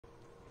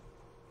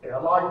Yeah,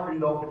 I'd like for you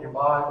to open your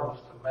Bibles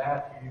to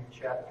Matthew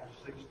chapter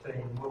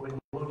 16. We'll be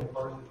looking at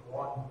verses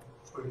 1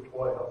 through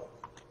 12.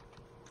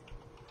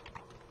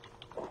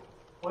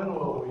 When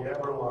will we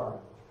ever learn?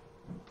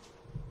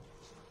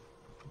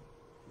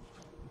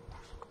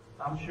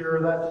 I'm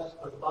sure that's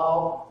the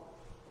thought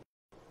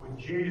with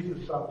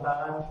Jesus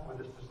sometimes, with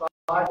his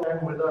disciples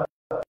and with us.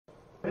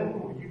 When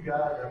will you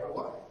guys ever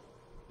learn?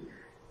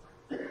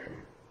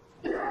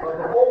 But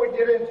before we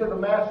get into the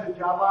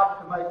message, I'd like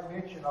to make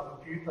mention of a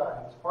few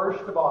things.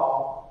 First of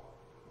all,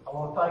 I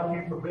want to thank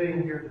you for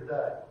being here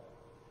today.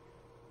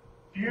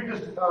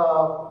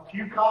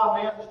 Few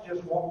comments,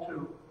 just want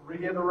to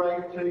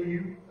reiterate to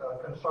you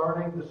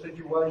concerning the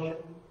situation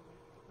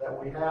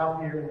that we have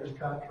here in this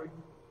country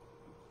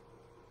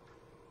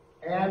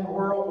and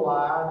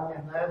worldwide,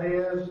 and that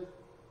is,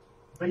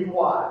 be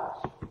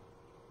wise,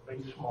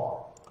 be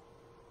smart.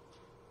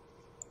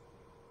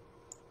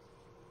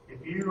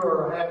 If you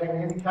are having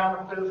any kind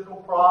of physical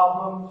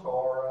problems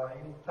or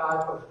any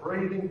type of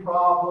breathing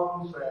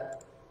problems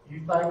that you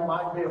think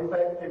might be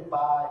affected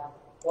by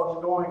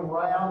what's going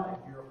around and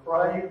you're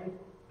afraid,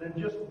 then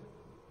just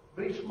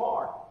be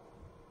smart.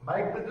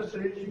 Make the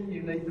decision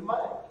you need to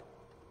make.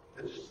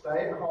 Just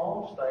stay at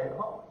home, stay at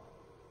home.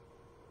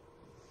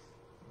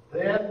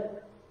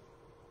 Then,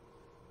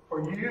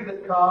 for you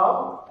that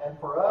come and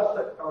for us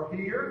that are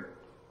here,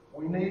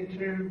 we need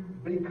to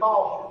be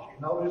cautious. You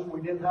notice we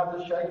didn't have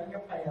the shaking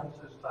of hands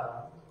this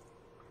time.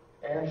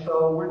 And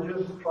so we're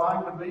just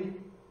trying to be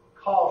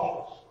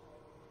cautious.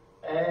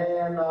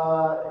 And,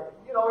 if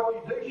you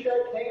do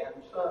shake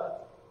hands,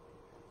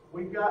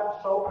 we've got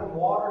soap and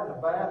water in the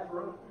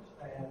bathrooms,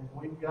 and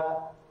we've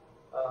got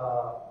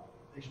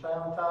the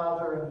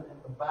sanitizer in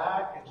the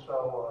back. And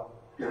so,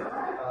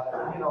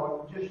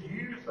 just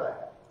use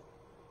that.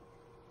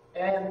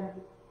 And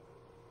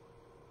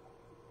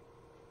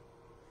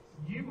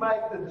you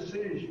make the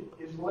decision.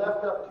 It's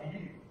left up to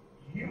you.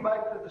 You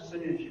make the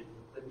decision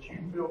that you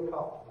feel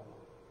comfortable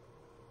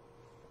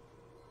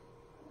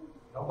with.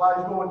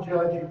 Nobody's going to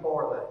judge you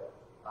for that,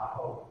 I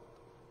hope.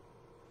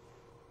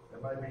 There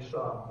may be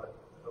some,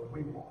 but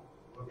we won't.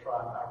 We'll try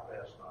our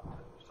best not to.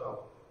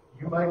 So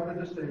you make the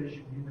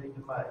decision you need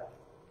to make.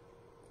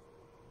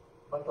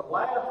 But the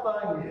last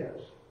thing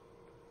is,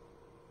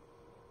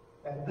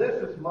 and this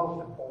is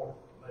most important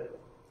to me,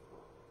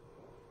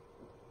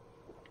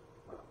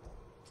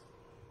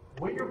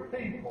 we are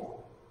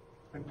people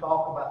who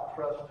talk about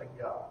trusting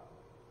God.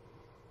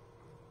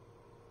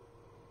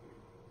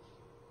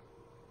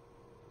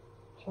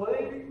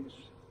 Please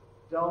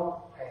don't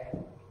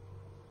panic.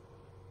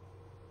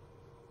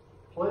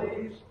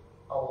 Please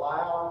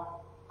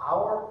allow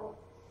our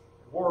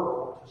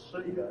world to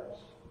see us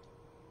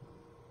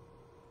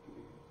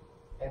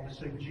and to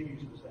see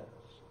Jesus in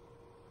us.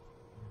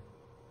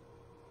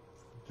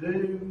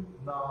 Do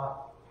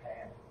not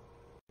panic.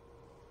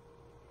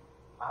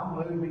 I'm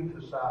moving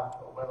to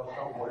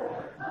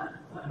somewhere.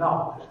 No,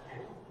 just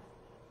kidding.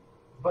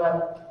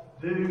 But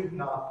do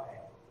not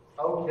panic.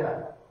 Okay.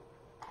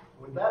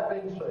 With that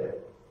being said,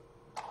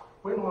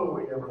 when will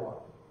we ever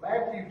learn?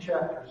 Matthew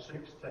chapter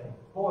 16.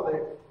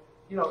 Boy,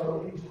 he's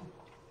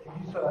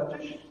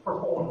just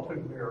performed 2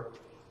 miracles.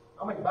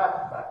 I mean, back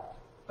to back.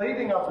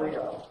 Feeding of the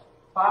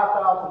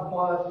 5,000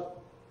 plus,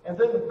 and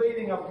then the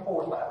feeding of the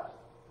 4,000.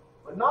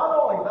 But not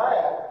only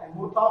that, and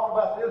we'll talk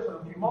about this in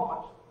a few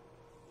moments,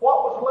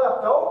 what was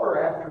left over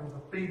after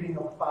the feeding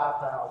of the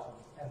 5,000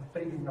 and the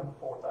feeding of the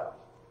 4,000?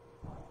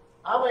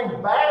 I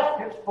mean,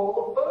 baskets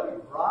full of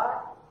food,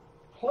 right?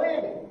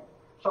 Plenty.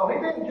 So he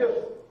didn't just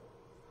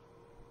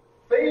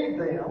feed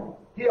them,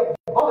 he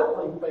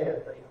abundantly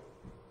fed them.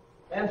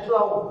 And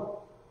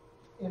so,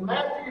 in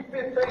Matthew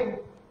 15,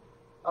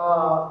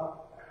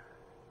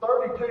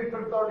 32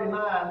 through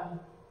 39,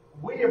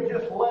 we have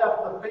just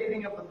left the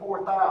feeding of the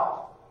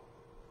 4,000.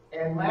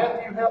 And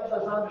Matthew helps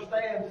us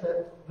understand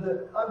that,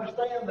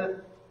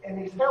 and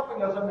he's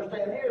helping us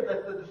understand here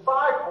that the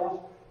disciples,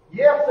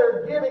 yes,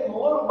 they're getting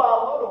little by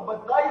little,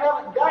 but they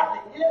haven't gotten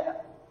it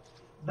yet.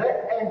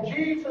 And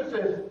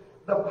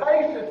the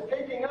pace is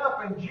picking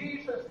up, and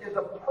Jesus is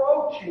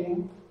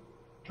approaching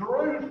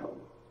Jerusalem.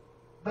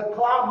 The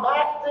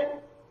climactic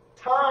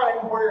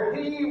time where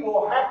he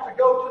will have to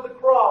go to the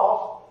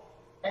cross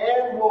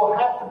and will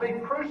have to be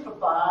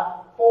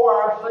crucified for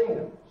our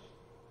sins.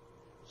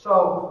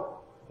 So,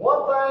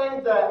 one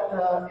thing that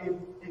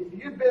if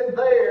you've been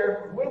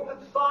there with the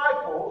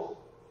disciples,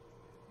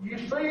 you're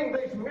seeing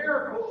these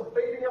miracles, the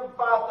feeding of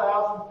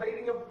 5,000,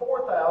 feeding of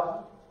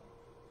 4,000,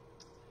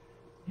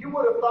 you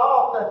would have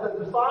thought that the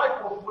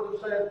disciples would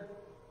have said,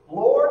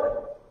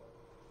 Lord,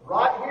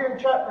 right here in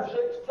chapter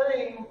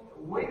 16,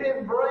 we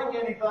didn't bring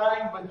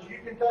anything, but you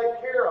can take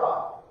care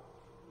of it.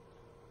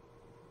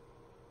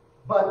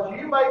 But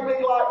you may be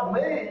like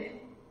me.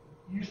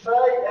 You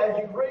say, as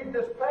you read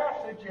this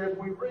passage, as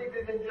we read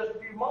it in just a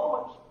few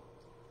moments,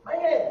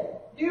 man,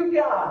 you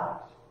guys,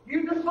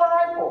 you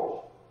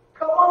disciples,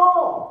 come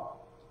on.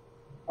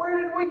 Where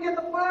did we get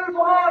the food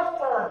last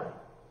time?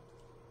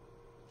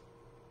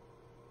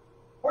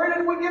 Where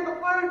did we get the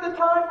food the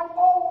time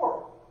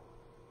before?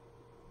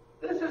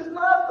 This is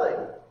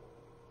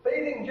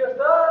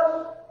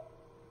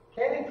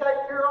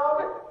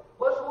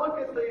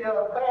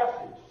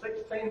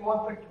 15,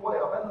 1 through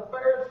 12. And the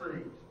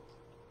Pharisees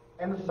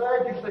and the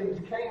Sadducees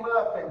came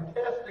up and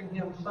testing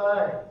him,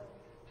 saying,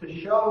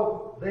 to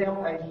show them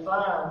a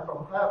sign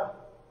from heaven.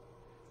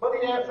 But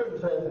he answered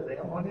and said to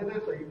them, when it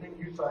is evening,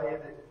 you say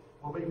it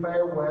will be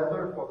fair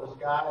weather, for the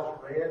sky is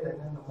red, and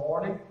in the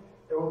morning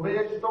there will be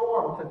a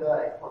storm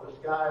today, for the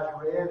sky is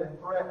red and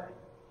threatening.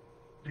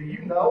 Do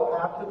you know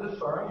how to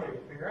discern the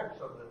appearance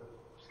of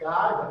the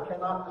sky, but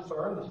cannot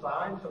discern the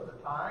signs of the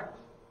times?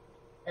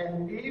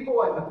 An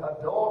evil and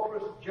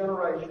adulterous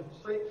generation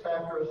seeks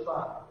after a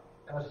sign,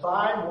 and a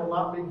sign will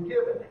not be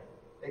given it,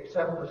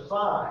 except the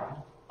sign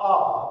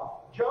of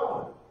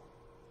Jonah.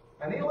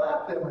 And he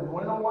left them and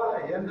went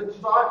away. And the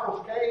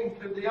disciples came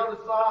to the other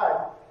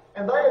side,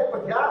 and they had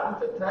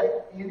forgotten to take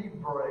any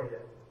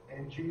bread.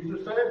 And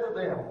Jesus said to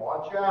them,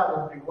 watch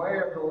out and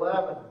beware of the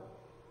leaven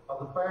of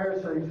the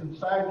Pharisees and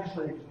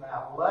Sadducees.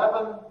 Now,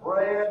 leaven,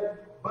 bread,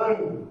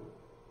 boom.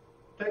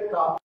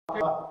 Tick-tock,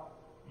 tick-tock.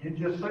 You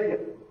just see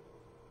it.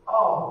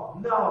 Oh,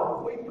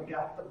 no, we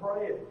forgot the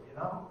bread, you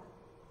know.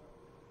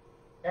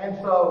 And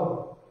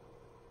so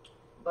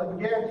they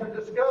began to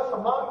discuss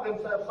among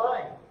themselves,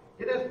 saying,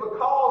 it is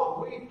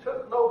because we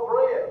took no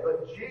bread.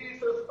 But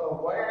Jesus,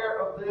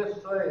 aware of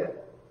this, said,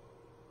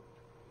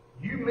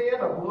 you men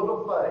of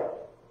little faith,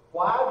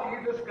 why do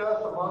you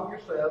discuss among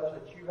yourselves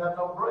that you have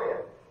no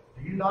bread?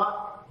 Do you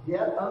not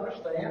yet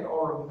understand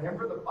or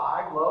remember the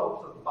 5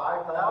 loaves of the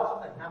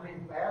 5,000 and how many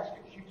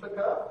baskets you took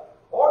up?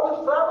 Or the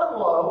 7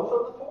 loaves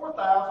of the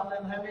 4,000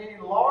 and how many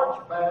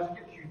large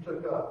baskets you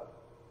took up?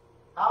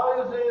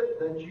 How is it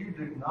that you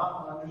do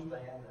not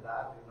understand that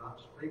I do not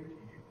speak to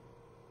you,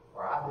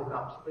 or I did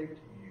not speak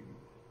to you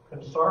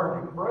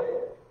concerning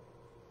bread?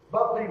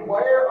 But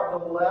beware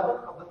of the leaven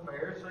of the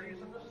Pharisees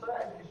and the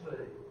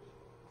Sadducees.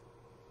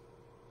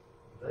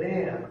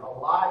 Then a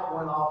light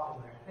went off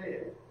in their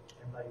head,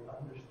 and they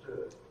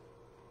understood.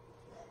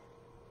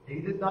 He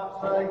did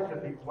not say to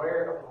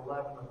beware of the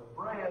leaven of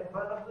the bread,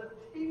 but of the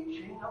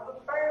teaching of the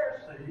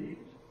Pharisees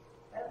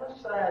and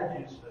the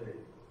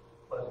Sadducees.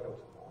 Let's go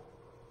some more.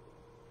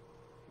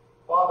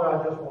 Father,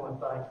 I just want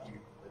to thank you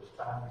for this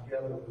time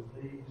together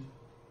with these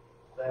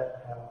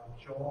that have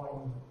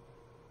joined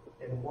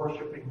in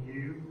worshiping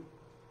you.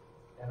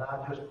 And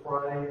I just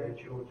pray that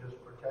you'll just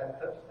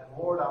protect us. And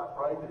Lord, I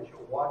pray that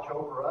you'll watch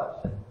over us.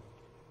 And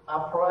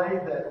I pray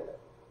that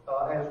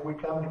as we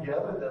come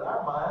together, that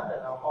our mind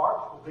and our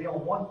hearts will be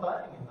on one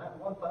thing, and that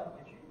one thing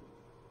is you.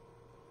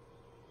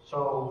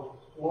 So,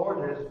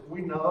 Lord, as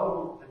we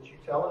know that you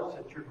tell us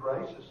that your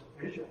grace is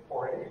sufficient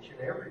for each and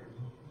every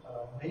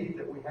need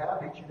that we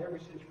have, each and every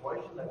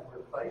situation that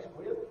we're faced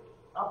with,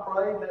 I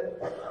pray that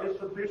its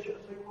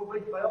sufficiency will be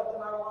felt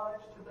in our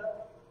lives today.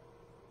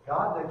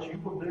 God, that you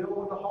will deal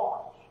with the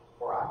hearts,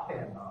 for I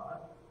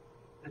cannot.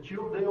 That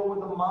you'll deal with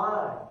the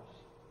minds,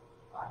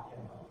 I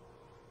cannot.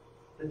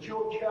 That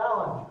you'll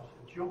challenge us,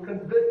 that you'll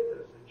convict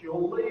us, that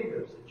you'll lead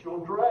us, that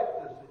you'll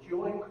direct us, that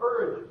you'll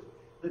encourage us,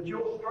 that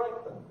you'll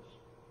strengthen us.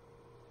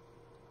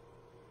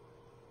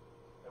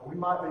 That we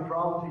might be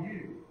drawn to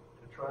you,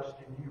 to trust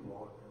in you,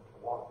 Lord, and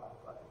to walk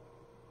by faith,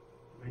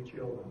 to be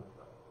children of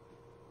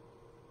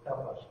faith.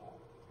 Help us, Lord,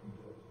 in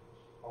doing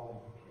this.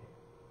 Only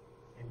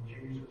you can. In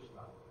Jesus'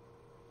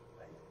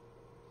 name.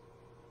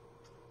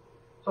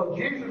 So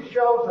Jesus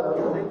shows us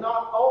that he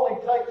not only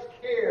takes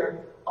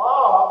care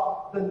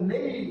of the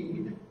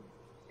need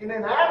in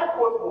an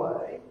adequate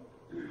way,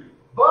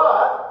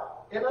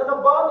 but in an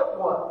abundant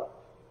way.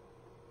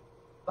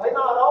 They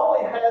not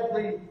only had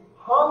the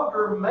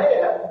hunger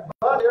met,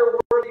 but there were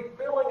the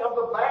filling of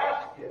the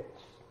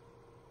baskets.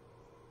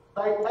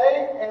 They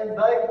ate and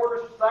they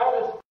were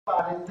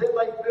satisfied, and then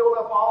they filled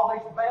up all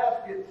these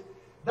baskets.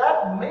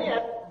 That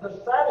meant,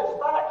 the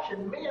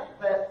satisfaction meant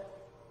that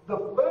the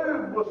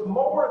food was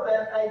more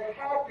than a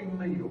Happy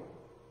Meal.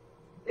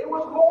 It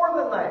was more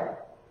than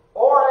that.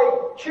 Or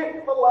a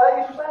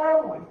Chick-fil-A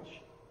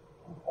sandwich.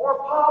 Or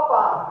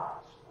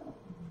Popeyes.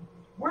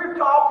 We're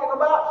talking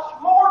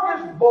about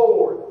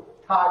smorgasbord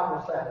type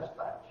of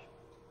satisfaction.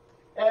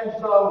 And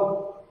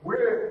so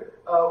we're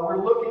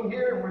looking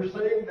here and we're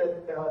seeing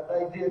that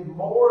they did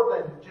more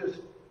than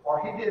just,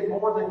 or he did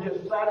more than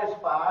just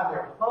satisfy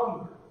their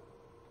hunger.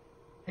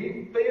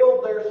 He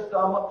filled their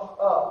stomachs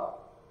up.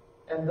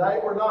 And they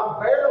were not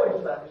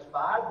barely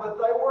satisfied, but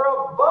they were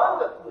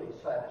abundantly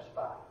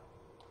satisfied.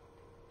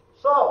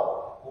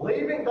 So,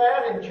 leaving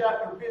that in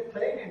chapter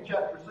 15 and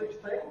chapter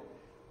 16,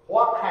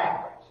 what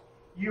happens?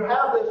 You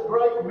have this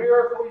great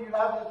miracle, you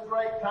have this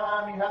great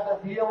time, you have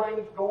the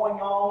healings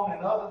going on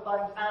and other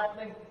things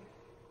happening.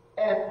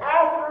 And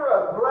after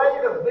a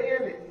great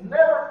event, it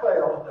never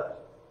fails, does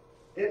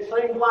it? It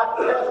seems like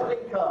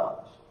testing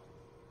comes.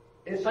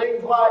 It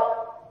seems like,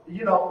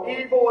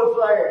 evil is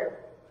there.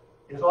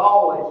 Is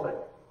always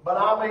there. But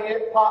I mean,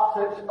 it pops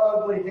its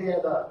ugly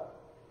head up.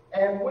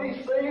 And we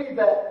see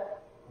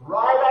that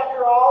right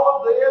after all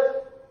of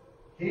this,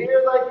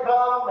 here they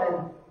come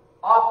and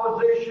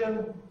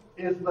opposition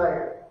is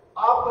there.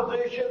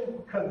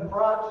 Opposition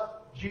confronts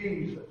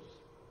Jesus.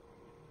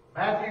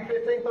 Matthew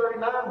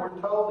 15:39,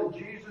 we're told that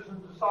Jesus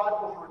and the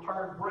disciples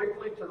returned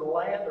briefly to the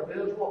land of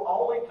Israel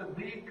only to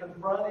be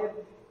confronted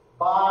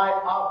by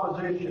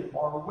opposition,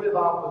 or with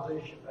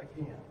opposition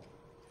again.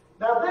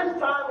 Now this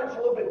time it's a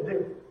little bit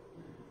different.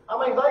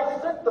 I mean,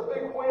 they sent the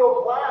big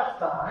wheels last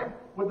time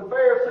with the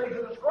Pharisees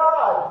and the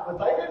scribes, but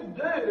they didn't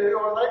do,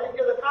 or they didn't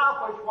get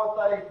accomplished what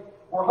they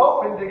were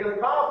hoping to get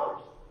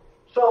accomplished.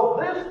 So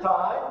this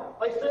time,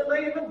 they send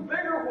the even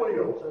bigger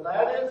wheels, and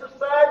that is the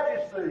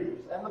Sadducees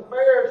and the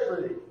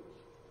Pharisees.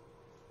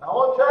 Now, I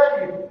want to tell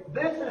you,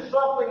 this is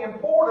something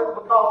important,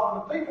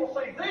 because when the people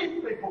see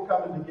these people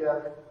coming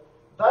together,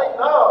 they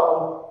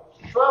know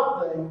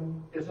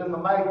something is in the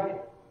making.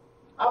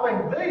 I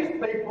mean,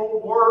 these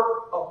people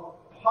were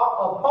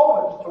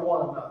opponents to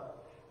one another.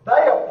 They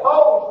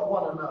opposed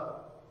one another.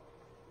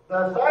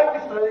 The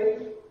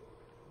Sadducees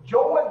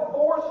joined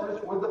forces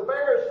with the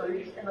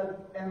Pharisees in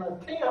an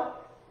attempt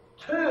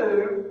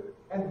to,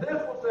 and this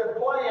was their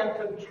plan,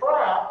 to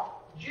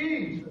trap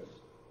Jesus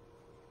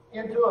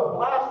into a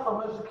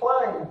blasphemous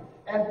claim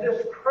and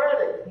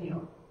discredit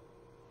him.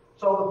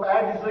 So the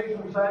Pharisees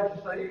and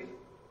Sadducees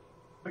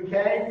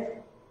became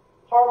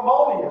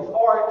harmonious,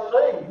 or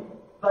it seemed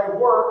they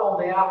were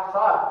on the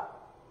outside.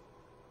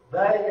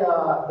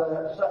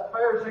 The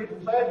Pharisees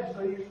and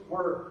Sadducees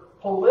were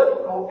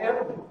political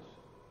enemies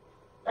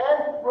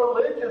and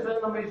religious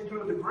enemies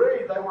to a degree.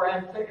 They were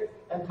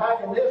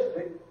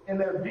antagonistic in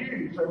their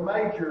views, their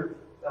major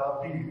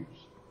views.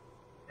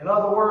 In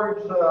other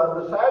words,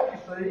 the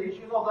Sadducees,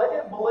 they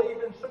didn't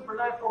believe in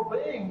supernatural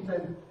beings,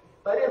 and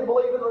they didn't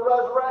believe in the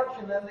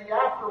resurrection and the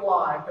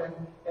afterlife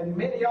and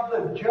many of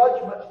the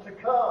judgments to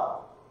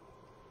come.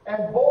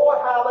 And boy,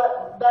 how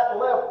that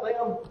left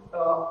them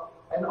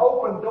an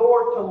open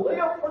door to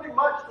live pretty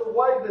much the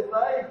way that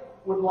they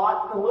would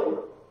like to live.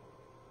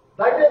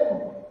 They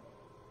didn't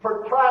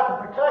try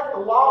to protect the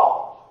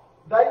laws.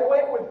 They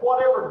went with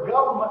whatever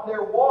government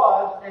there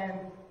was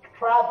and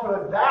tried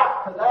to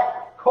adapt to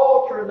that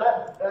culture and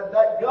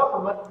that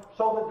government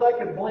so that they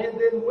could blend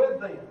in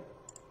with them.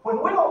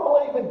 When we don't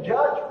believe in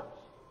judgments,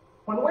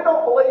 when we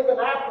don't believe in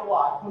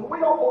afterlife, when we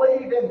don't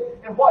believe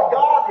in what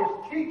God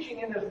is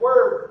teaching in His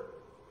Word,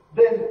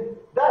 then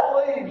that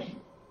leaves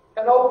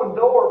an open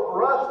door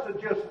for us to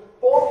just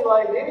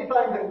formulate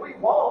anything that we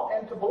want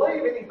and to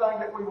believe anything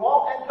that we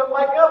want and to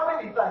make up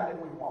anything that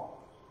we want.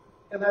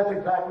 And that's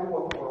exactly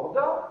what the world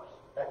does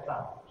at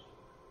times.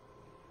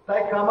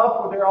 They come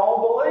up with their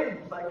own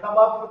beliefs. They come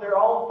up with their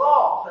own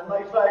thoughts. And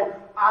they say,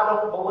 I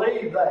don't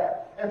believe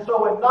that. And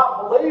so in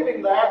not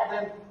believing that,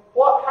 then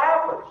what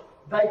happens?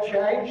 They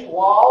change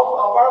laws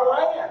of our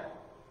land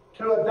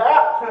to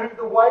adapt to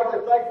the way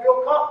that they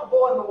feel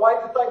comfortable and the way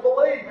that they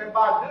believe. And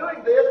by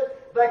doing this,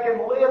 they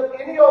can live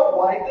any old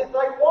way that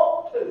they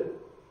want to.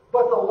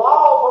 But the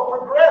laws are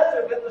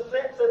progressive in the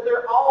sense that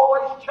they're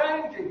always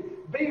changing.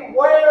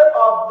 Beware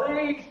of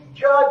these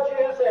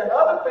judges and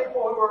other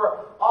people who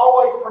are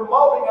always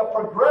promoting a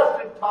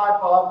progressive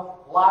type of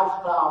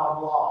lifestyle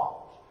and laws.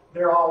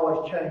 They're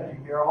always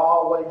changing. They're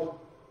always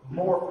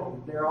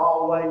morphing. They're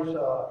always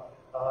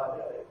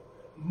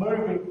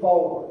moving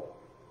forward.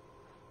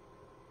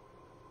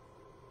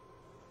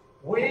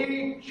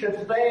 We should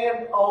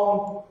stand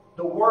on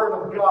the Word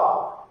of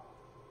God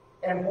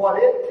and what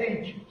it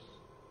teaches,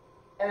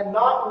 and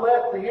not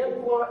let the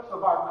influence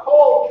of our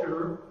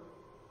culture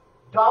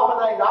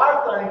dominate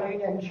our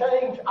thinking and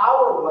change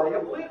our way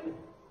of living.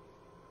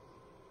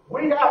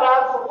 We have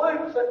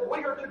absolutes that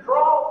we are to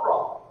draw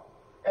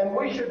from, and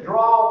we should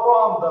draw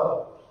from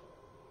those,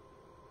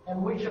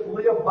 and we should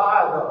live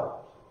by those.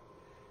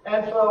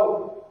 And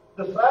so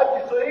the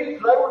Sadducees,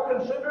 they were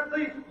considered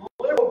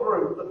the liberal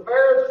group, the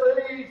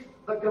Pharisees,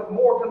 the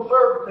more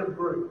conservative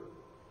group.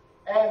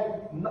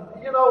 And,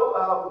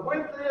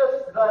 with this,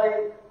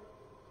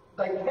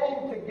 they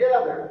came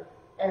together.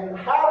 And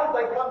how did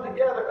they come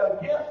together?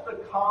 Against a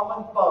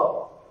common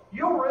foe.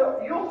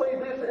 You'll see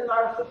this in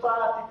our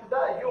society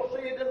today. You'll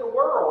see it in the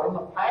world. In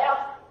the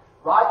past,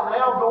 right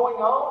now going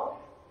on,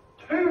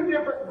 two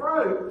different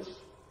groups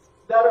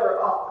that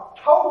are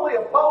totally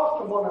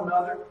opposed to one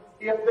another.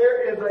 If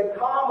there is a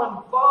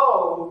common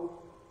foe,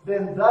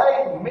 then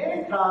they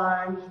many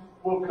times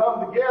will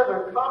come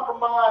together,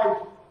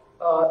 compromise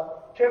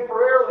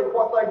temporarily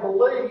what they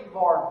believe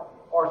or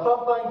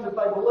some things that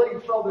they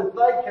believe so that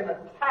they can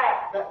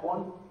attack that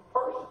one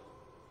person.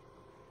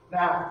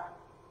 Now,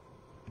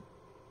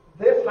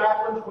 this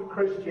happens with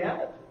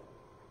Christianity.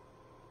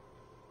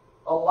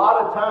 A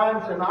lot of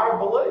times in our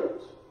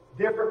beliefs,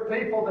 different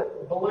people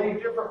that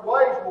believe different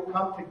ways will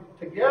come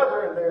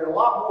together, and they're a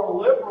lot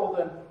more liberal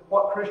than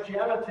what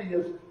Christianity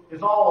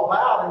is all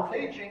about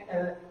and teaching,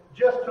 and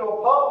just to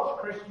oppose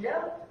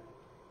Christianity.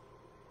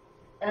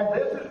 And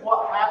this is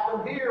what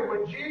happened here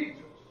with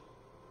Jesus.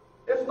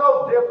 It's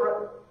no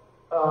different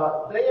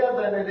then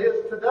than it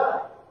is today.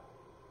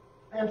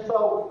 And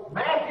so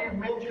Matthew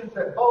mentions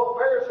that both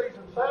Pharisees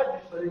and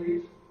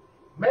Sadducees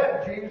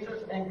met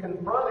Jesus and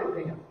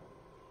confronted him.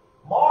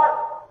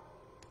 Mark,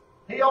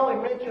 he only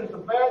mentions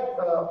the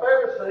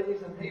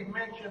Pharisees, and he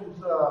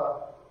mentions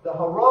the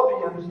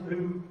Herodians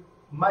who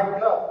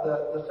make up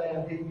the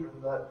Sanhedrin,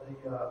 the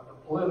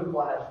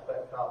political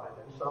aspect of it.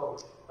 And so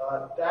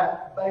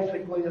that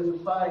basically is the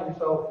same.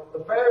 So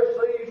the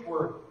Pharisees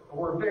were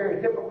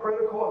very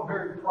hypocritical and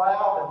very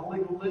proud and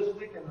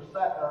legalistic, and the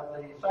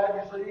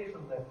Sadducees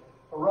and the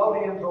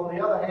Herodians, on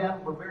the other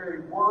hand, were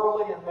very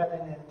worldly and had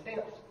an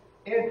intense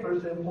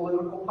interest in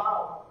political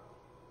power.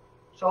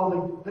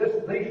 So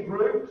these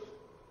groups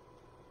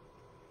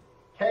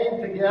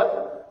came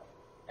together.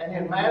 And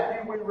in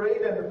Matthew we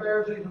read, and the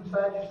Pharisees and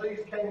Sadducees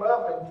came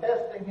up and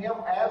testing him,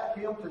 asked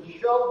him to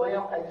show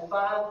them a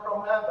sign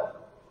from heaven.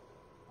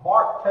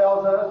 Mark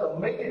tells us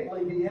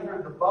immediately he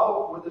entered the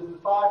boat with his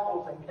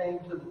disciples and came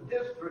to the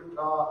district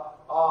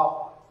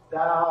of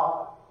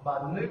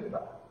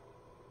Dalmanutha.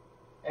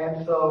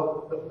 And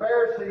so the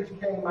Pharisees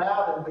came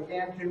out and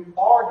began to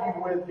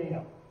argue with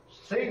him,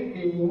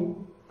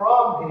 seeking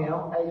from him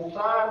a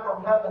sign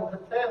from heaven to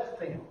test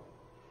him.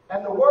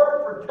 And the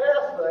word for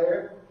test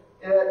there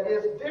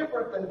is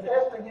different than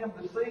testing him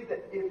to see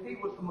that if he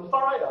was the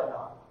Messiah or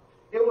not.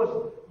 It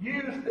was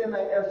used in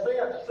a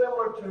sense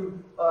similar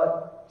to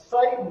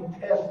Satan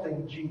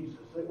testing Jesus.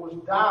 It was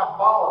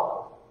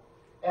diabolical.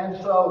 And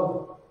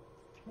so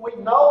we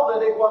know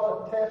that it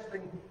wasn't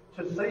testing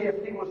to see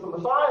if he was the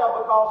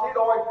Messiah because he'd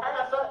already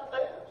passed that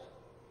test.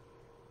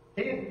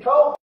 He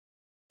told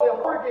them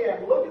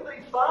again, look at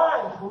these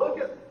signs, look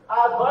at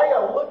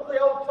Isaiah, look at the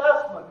Old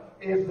Testament.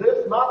 Is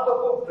this not the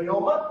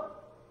fulfillment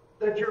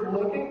that you're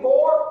looking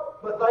for?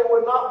 But they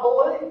would not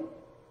believe.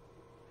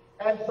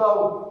 And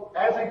so,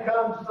 as he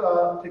comes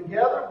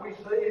together, we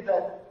see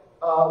that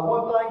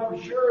one thing for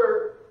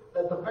sure,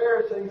 that the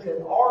Pharisees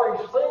had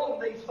already seen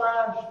these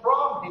signs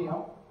from him,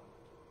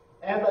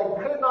 and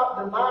they could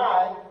not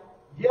deny,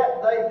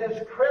 yet they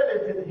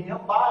discredited him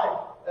by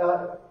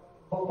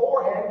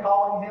beforehand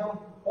calling him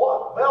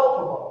what?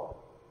 Beelzebub.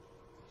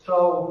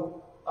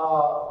 So,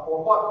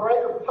 for what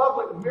greater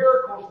public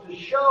miracles to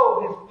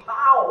show his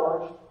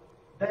powers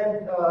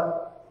than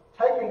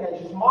taking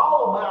a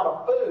small amount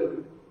of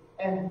food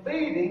and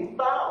feeding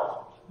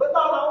thousands. But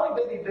not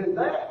only did he do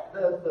that,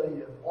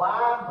 the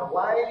blind, the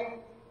lame,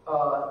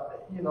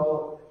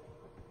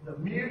 the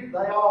mute,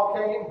 they all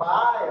came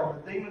by,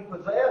 and the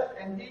demon-possessed,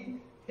 and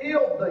he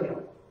healed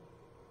them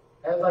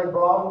as they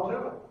brought them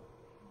to him.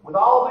 With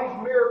all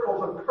these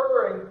miracles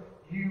occurring,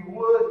 you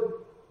would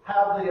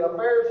have the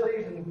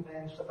Pharisees and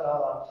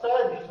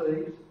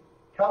Sadducees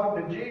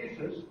coming to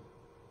Jesus,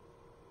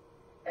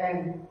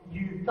 and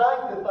you think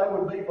that they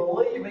would be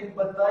believing,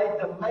 but they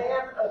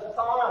demand a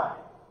sign.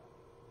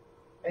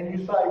 And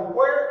you say,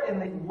 where in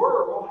the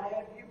world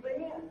have you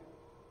been?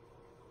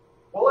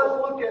 Well,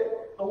 let's look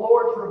at the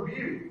Lord's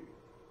rebuke.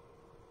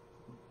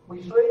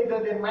 We see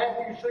that in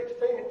Matthew 16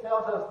 it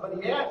tells us,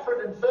 but he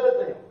answered and said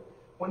to them,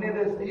 when it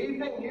is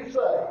evening, you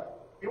say,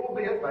 it will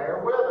be a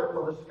fair weather,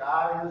 for the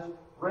sky is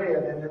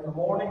red, and in the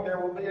morning there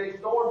will be a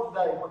storm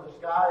today, for the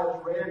sky is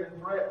red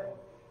and threatening.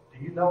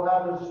 Do you know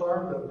how to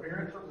discern the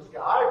appearance of the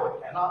sky,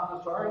 but cannot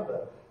discern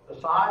the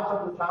signs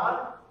of the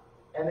time?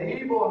 And the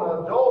evil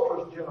and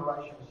adulterous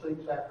generation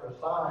seeks after a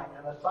sign,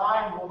 and a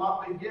sign will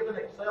not be given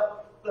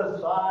except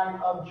the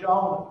sign of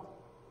Jonah,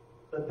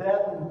 the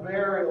death and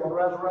burial and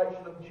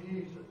resurrection of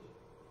Jesus.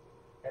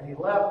 And he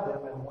left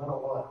them and went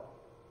away.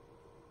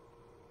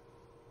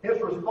 His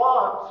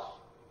response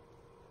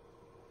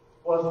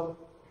was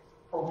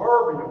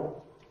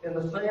proverbial in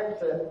the sense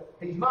that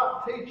he's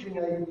not teaching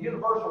a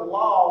universal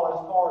law as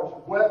far as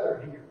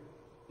weather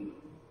here,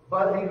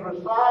 but he's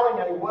reciting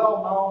a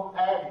well-known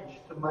adage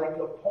to make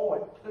a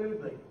point to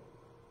them.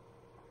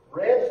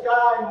 Red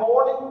sky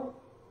morning,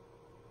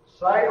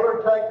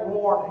 sailor take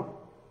warning.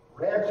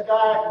 Red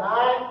sky at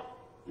night,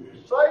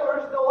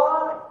 sailor's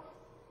delight.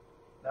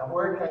 Now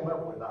where it came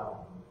up with, I don't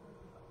know.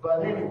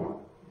 But anyway,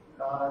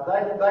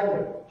 they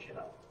knew it, you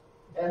know.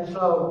 And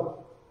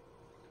so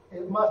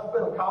it must have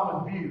been a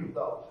common view of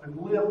those who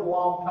lived a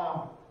long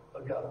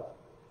time ago.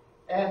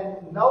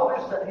 And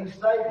notice that he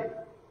stated,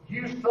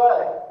 you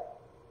say,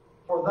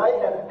 for they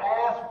had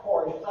asked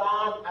for a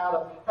sign out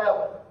of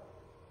heaven.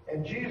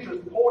 And Jesus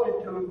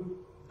pointed to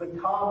the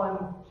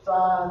common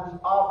signs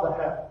of the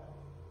heaven,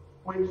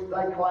 which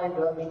they claimed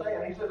to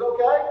understand. He says,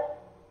 okay,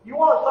 you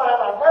want a sign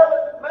out of heaven?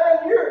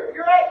 Man,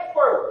 you're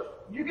experts.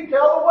 You can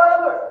tell the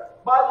weather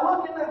by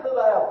looking into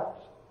the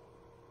heavens.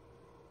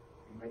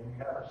 You mean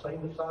you haven't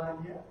seen the sign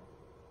yet?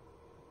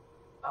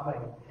 I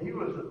mean, he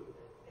was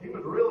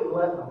really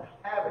letting them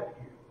have it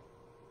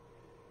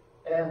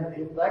here. And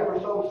if they were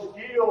so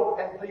skilled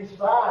at these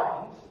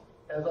signs,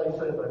 as they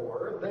said they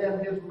were, then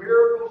his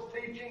miracles,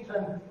 teachings,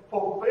 and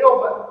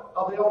fulfillment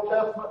of the Old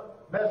Testament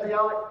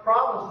messianic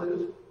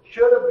promises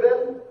should have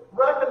been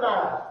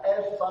recognized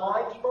as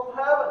signs from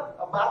heaven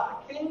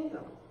about the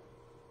kingdom.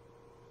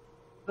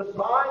 The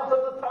signs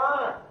of the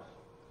times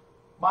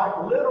might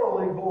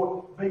literally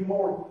be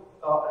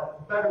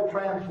better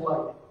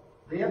translated.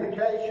 The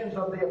indications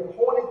of the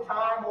appointed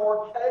time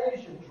or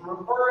occasions,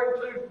 referring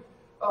to,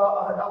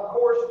 of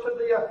course, to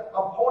the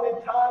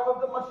appointed time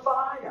of the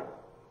Messiah.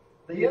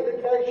 The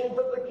indications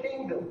of the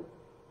kingdom.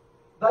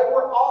 They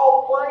were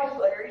all placed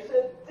there. He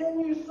said, then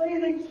you see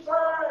these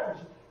signs.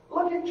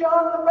 Look at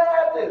John the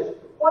Baptist.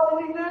 What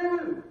did he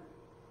do?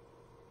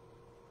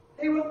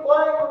 He was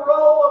playing the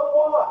role of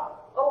what?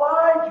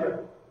 Elijah.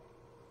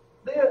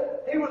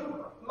 He was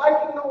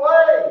making the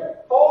way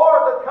for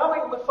the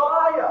coming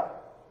Messiah.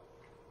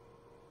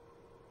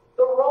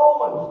 The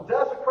Romans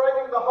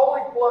desecrating the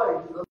holy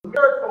place. The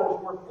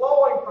miracles were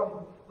flowing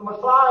from the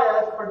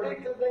Messiah as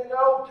predicted in the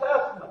Old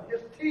Testament.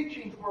 His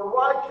teachings were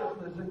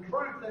righteousness and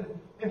truth and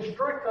in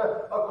strict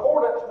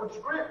accordance with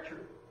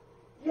Scripture.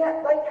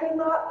 Yet they could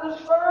not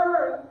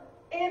discern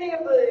any of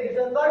these,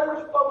 and they were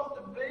supposed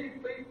to be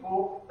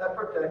people that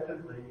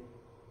protected the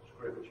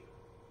Scripture.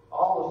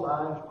 All the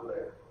signs were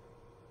there.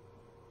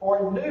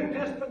 For a new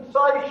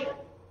dispensation,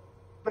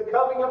 the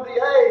coming of the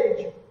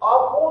age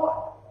of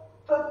what?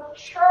 The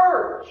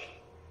church.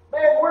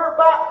 Man, we're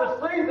about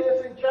to see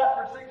this in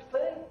chapter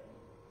 16.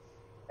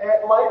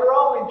 And later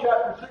on in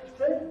chapter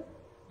 16.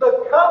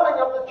 The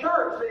coming of the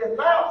church, the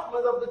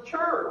announcement of the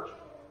church,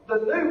 the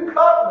new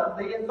covenant,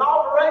 the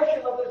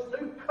inauguration of this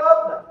new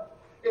covenant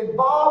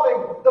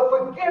involving the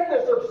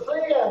forgiveness of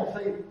sins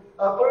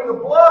through the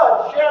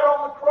blood shed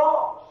on the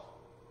cross.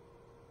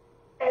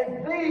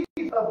 And these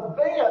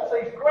events,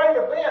 these great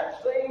events,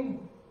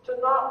 seem to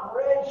not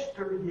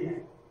register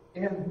yet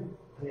in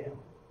them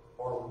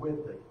or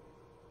with them.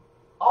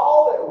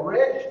 All that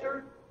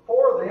registered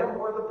for them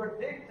were the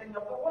predicting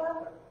of the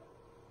weather.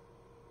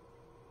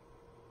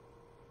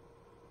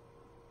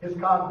 His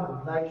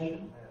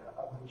condemnation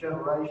of the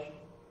generation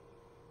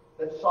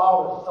that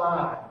saw a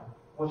sign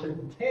was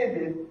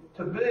intended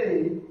to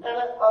be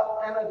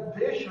an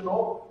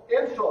additional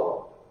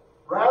insult.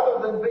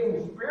 Rather than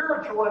being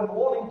spiritual and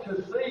wanting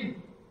to see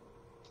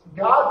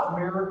God's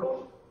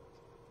miracles,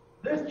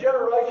 this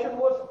generation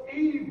was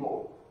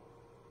evil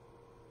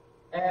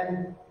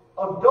and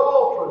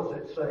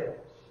adulterous, it says,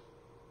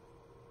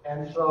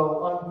 and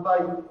so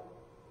unfaithful.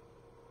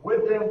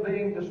 With them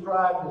being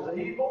described as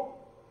evil,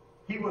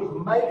 he was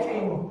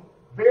making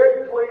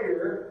very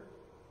clear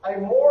a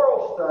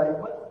moral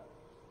statement,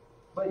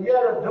 but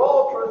yet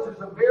adulterous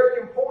is a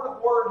very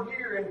important word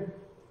here,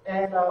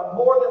 and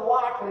more than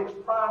likely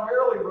it's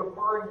primarily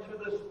referring to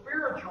the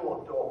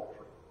spiritual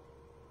adultery.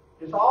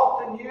 It's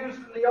often used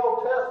in the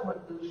Old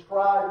Testament to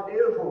describe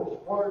Israel's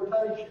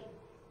flirtation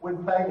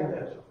with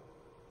paganism,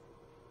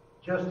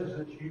 just as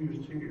it's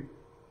used here.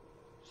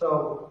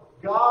 So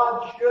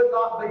God should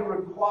not be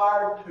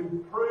required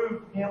to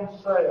prove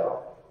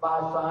himself by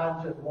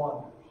signs and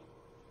wonders.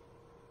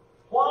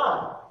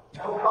 Why?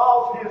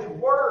 Because his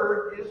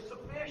word is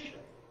sufficient.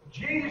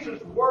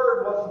 Jesus'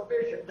 word was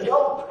sufficient. The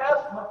Old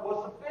Testament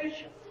was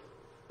sufficient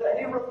that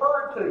he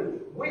referred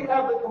to. We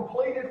have the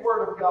completed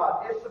word of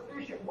God. It's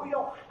sufficient. We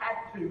don't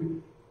have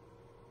to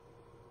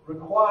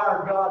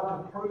require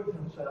God to prove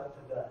himself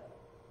today.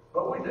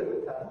 But we do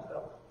at times,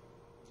 don't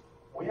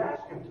we? We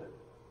ask him to.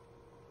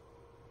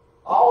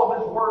 All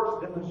of his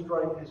works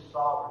demonstrate his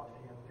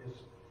sovereignty and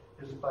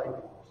his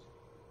faithfulness.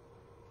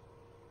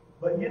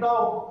 But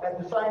at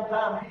the same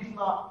time, he's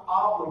not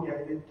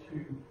obligated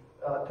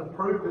to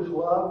prove his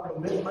love,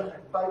 commitment,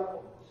 and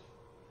faithfulness,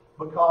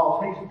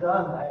 because he's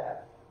done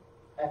that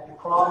at the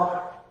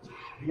cross,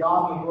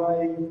 beyond the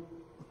grave,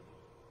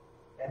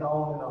 and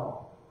on and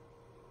on.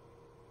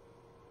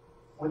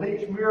 With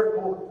each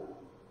miracle,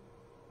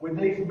 with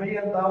these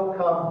men, though,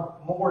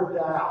 come more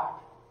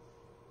doubt.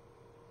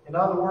 In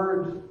other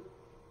words,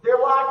 they're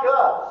like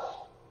us.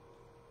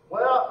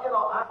 Well,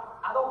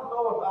 I don't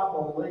know if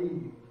I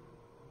believe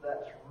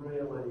that's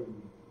really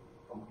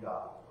from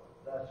God.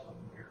 That's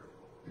a miracle.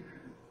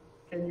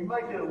 Can you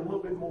make it a little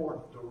bit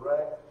more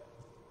direct?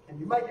 Can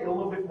you make it a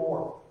little bit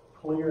more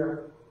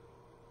clear?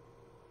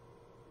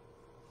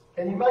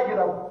 Can you make it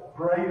of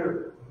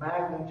greater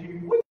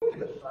magnitude? We do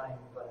the same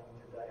thing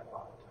today a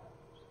lot of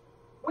times.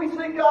 We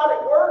see God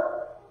at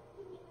work,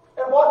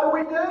 and what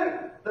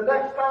do? The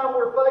next time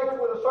we're faced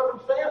with a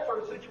circumstance or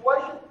a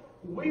situation,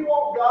 we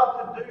want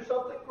God to do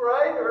something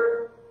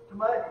greater to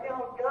make,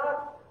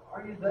 God,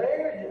 are you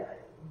there?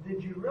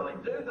 Did you really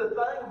do the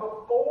thing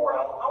before?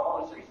 I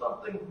want to see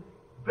something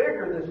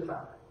bigger this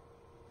time.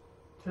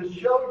 To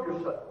show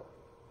yourself.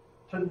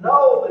 To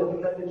know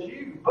that it's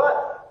you.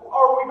 But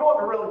are we going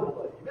to really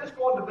believe? It's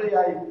going to be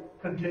a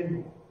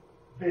continual,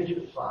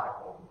 vicious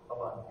cycle of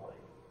unbelief.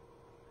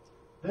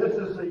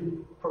 This is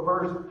the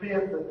perverse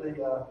pit that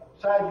the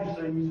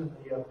Sadducees and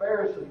the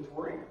Pharisees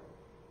were in.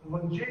 And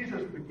when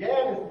Jesus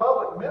began his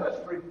public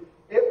ministry,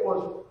 it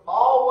was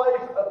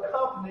always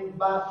accompanied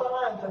by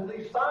signs, and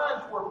these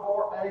signs were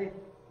for a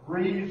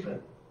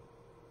reason.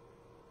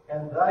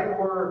 And they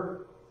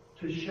were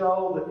to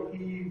show that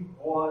he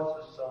was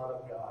the Son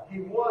of God.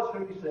 He was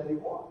who he said he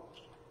was.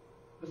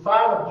 The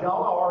sign of Jonah,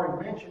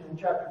 already mentioned in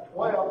chapter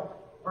 12,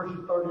 verses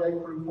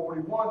 38 through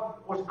 41,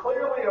 was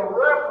clearly a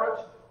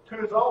reference to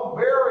his own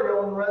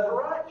burial and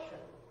resurrection.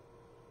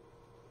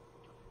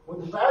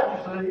 With the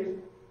Sadducees,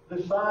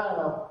 the sign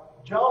of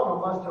Jonah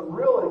must have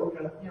really,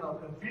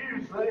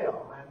 confused them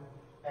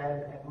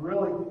and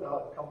really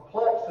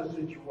complex the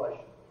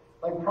situation.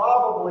 They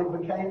probably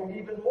became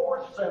even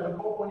more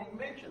cynical when he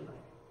mentioned that.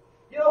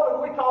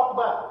 When we talk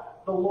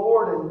the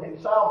Lord and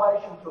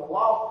salvation to a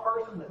lost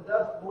person that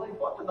doesn't believe,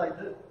 what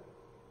do?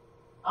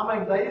 I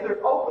mean, they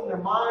either open their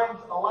minds,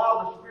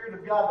 allow the Spirit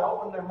of God to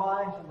open their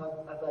minds, and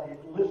they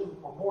listen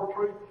for more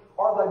truth,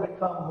 or they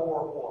become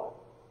more of what?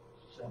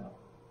 Cynical.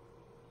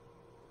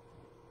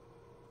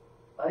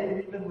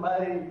 They even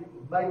may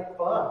make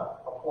fun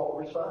of what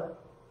we're saying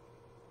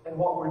and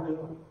what we're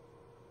doing.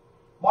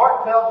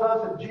 Mark tells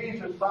us that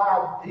Jesus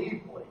sighed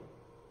deeply,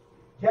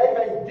 gave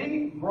a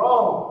deep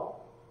groan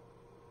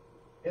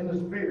in the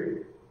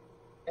Spirit,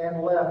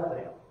 and left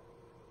them.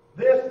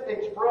 This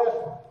expressed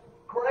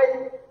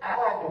great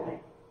agony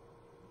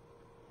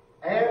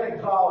and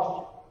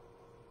exhaustion,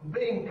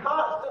 being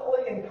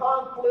constantly in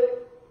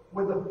conflict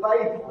with the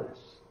faithless,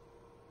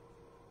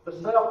 the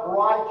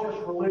self-righteous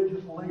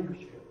religious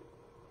leadership.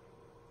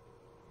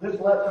 This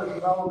lets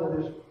us know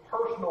that his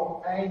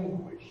personal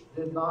anguish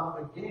did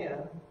not begin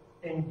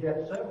in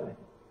Gethsemane.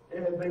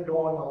 It had been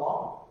going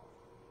along.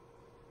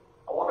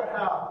 I wonder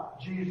how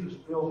Jesus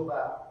feels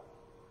about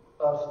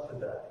us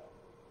today.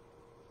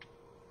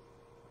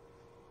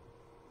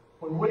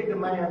 When we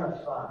demand a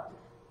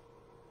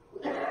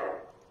sign,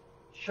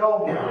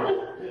 show me.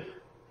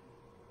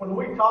 When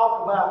we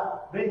talk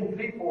about being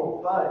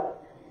people of faith,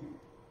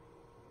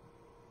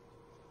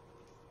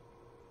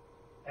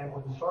 and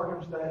when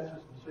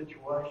circumstances and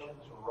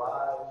situations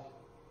arise,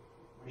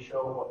 we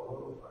show what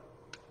little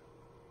faith.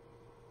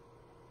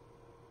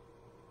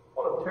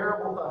 What a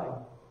terrible thing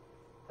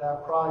to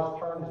have Christ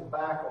turn his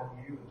back on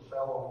you and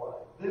sail away.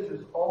 This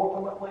is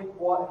ultimately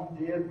what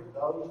he did with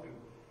those who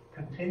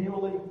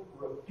continually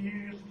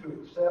refuse to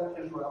accept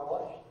his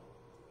revelation.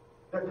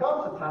 There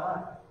comes a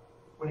time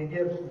when he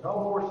gives no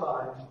more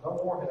signs, no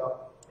more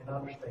help in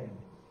understanding.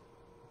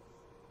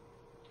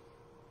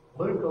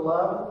 Luke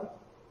 11,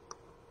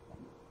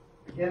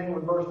 beginning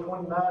with verse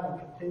 29 and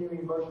continuing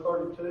in verse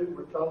 32,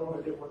 we're told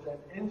that it was an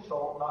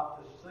insult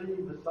not to see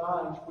the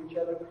signs which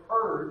had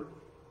occurred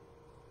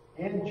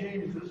in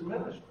Jesus'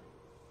 ministry.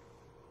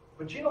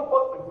 But you know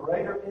what the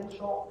greater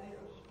insult is?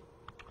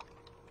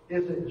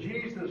 Is that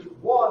Jesus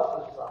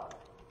was the sign,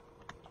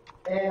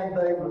 and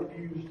they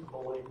refused to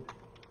believe him.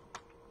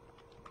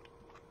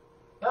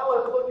 Now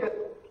let's look at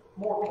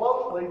more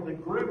closely the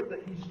group that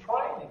he's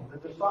training, the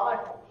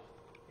disciples.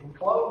 In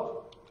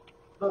closing,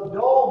 the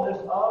dullness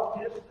of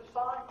his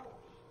disciples.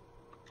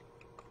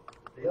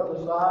 The other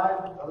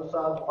side of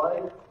the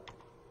lake,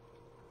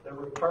 they're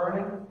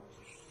returning,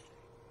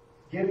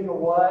 getting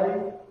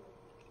away.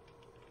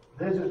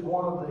 This is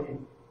one of the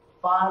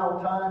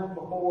final times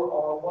before,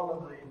 or one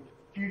of the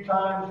few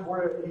times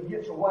where he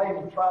gets away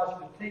and he tries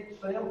to teach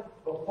them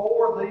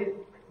before the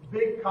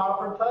big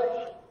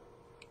confrontation.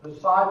 The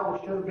disciples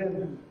should have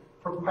been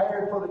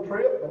prepared for the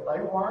trip, but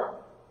they weren't.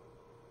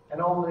 And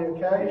on the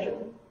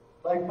occasion,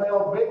 they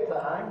failed big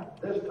time,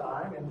 this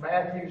time, in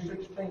Matthew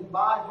 16:5,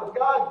 but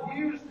God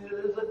used it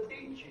as a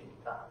teaching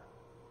time.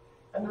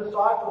 And the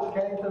disciples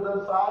came to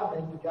the side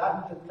and had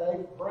forgotten to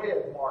take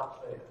bread, Mark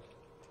says.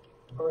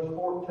 In verse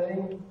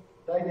 14,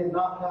 they did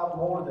not have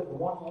more than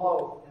one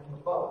loaf in the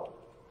boat.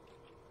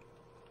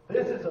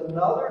 This is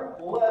another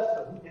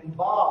lesson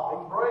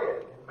involving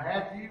bread. In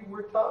Matthew,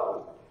 we're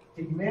told,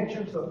 he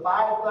mentions the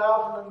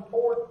 5,000 and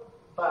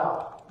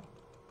 4,000,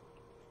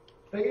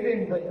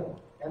 feeding them,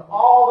 and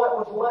all that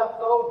was left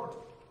over.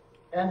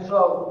 And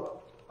so,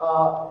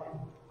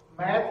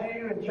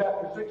 Matthew in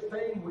chapter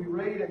 16, we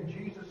read, and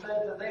Jesus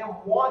said to them,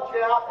 watch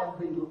out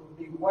and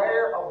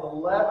beware of the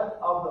leaven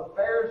of the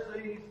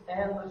Pharisees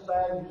and the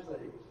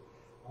Sadducees.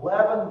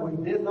 Leaven,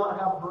 we did not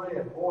have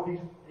bread. Boy,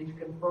 he's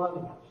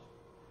confronting us.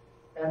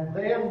 And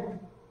then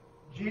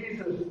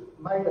Jesus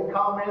made a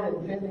comment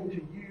intending to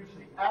use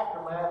the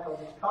aftermath of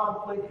his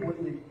conflict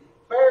with the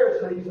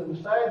Pharisees and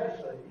the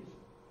Sadducees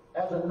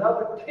as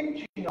another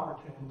teaching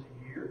opportunity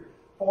here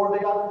for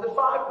the other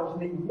disciples.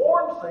 And he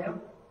warns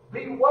them,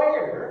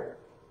 beware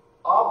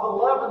of the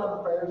leaven of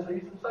the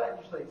Pharisees and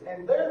Sadducees.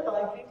 And they're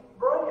thinking,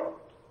 bread.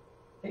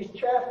 He's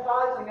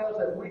chastising us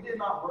that we did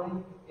not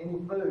bring any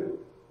food.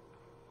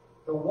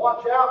 The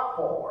watch out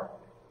for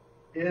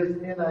is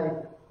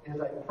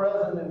a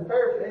present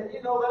imperative. And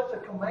you know, that's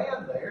a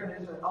command there, and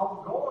it's an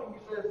ongoing.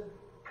 He says,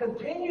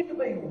 continue to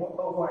be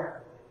aware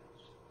of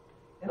this.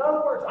 In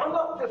other words, I'm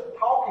not just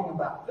talking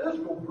about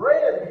physical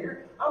bread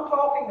here. I'm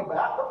talking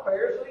about the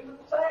Pharisees and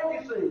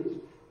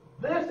Sadducees.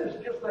 This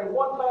is just a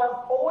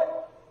one-time point.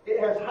 It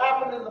has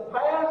happened in the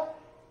past.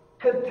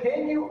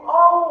 Continue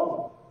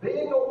on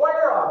being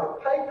aware of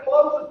it. Pay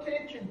close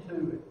attention to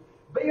it.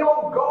 Be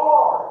on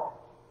guard.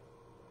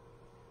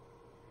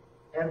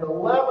 And the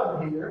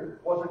leaven here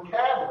was a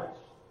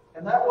catalyst.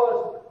 And that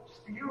was,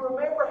 you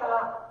remember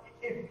how,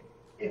 if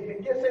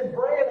it gets in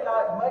bread,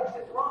 how it makes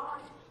it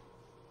rise.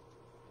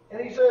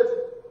 And he says,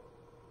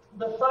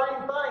 the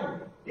same thing.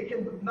 It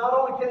can, not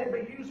only can it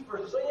be used for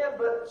sin,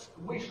 but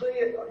we see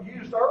it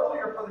used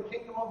earlier for the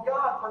kingdom of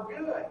God, for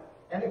good.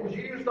 And it was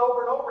used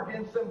over and over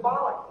again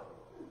symbolically,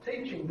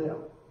 teaching them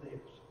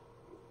this.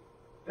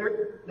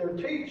 Their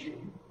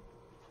teaching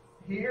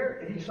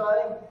here, he's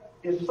saying,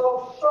 is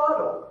so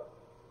subtle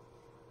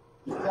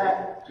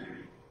that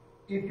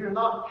if you're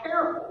not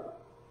careful,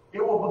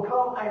 it will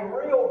become a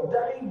real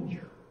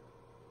danger.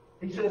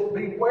 He says,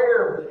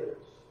 beware of this.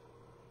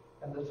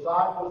 And the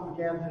disciples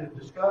began to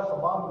discuss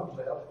among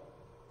themselves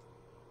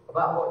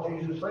about what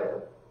Jesus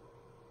said.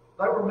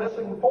 They were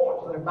missing the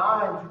points. Their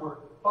minds were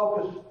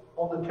focused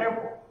on the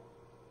temporal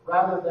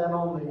rather than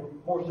on the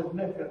more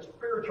significant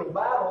spiritual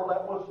battle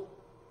that was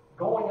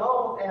going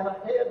on and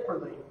ahead for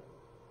them.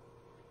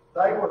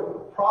 They were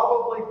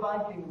probably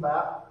thinking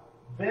about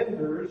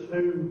vendors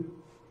who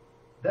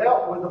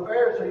dealt with the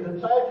Pharisees and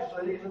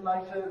Sadducees, and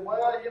they said,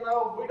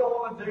 well, we don't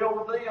want to deal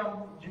with them.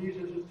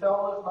 Jesus is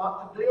telling us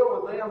not to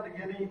deal with them to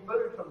get any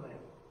food from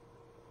them.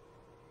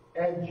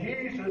 And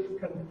Jesus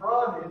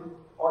confronted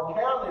or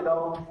counted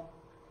on,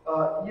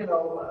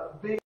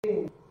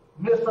 being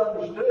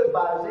misunderstood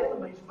by his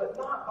enemies, but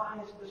not by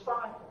his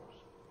disciples.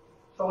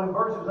 So in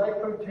verses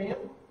 8 through 10,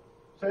 it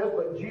says,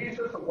 but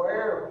Jesus,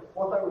 aware of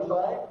what they were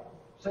saying,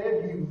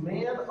 said, you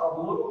men of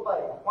little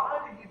faith,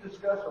 why do you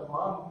discuss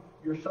among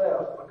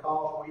yourselves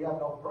because we have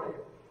no bread?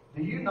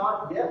 Do you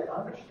not yet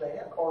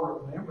understand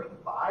or remember the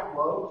 5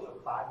 loaves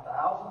of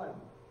 5,000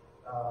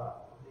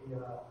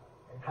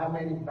 and how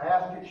many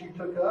baskets you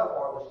took up,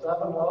 or the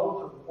 7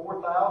 loaves of the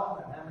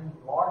 4,000 and how many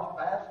large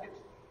baskets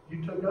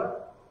you took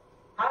up?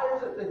 How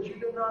is it that you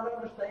do not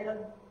understand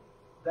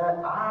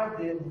that I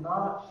did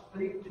not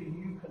speak to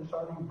you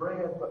concerning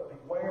bread, but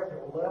beware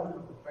the leaven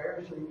of the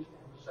Pharisees and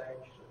the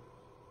Sadducees?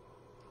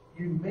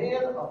 You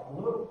men of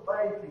little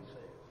faith, he says.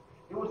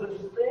 It was a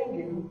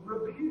stinging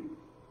rebuke.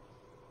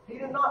 He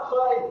did not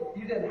say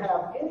you didn't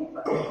have any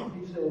faith.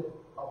 He said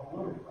of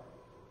little faith.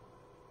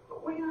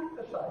 But we act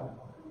the same way.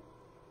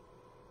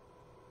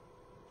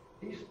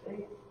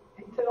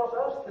 He tells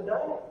us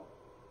today,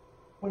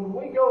 when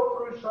we go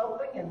through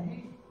something and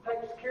he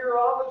takes care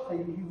of us,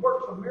 he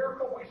works a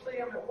miracle, we see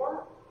him at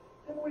work,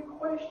 then we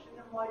question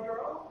him later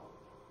on.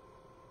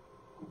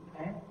 We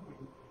panic,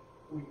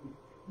 we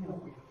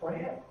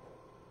fret.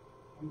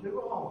 We do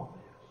all of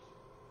this.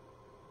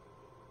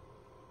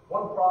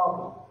 One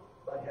problem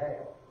they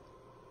had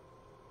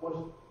was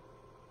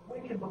we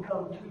can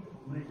become too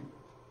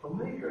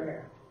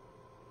familiar.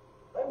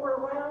 They were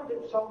around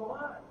it so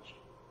much.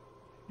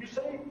 You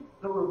see,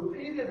 the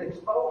repeated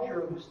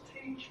exposure of his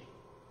teaching,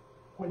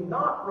 when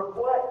not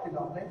reflected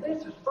on, and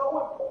this is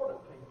so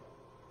important, people.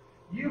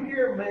 You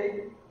hear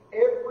me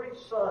every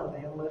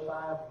Sunday unless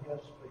I have a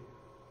guest speaker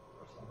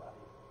or somebody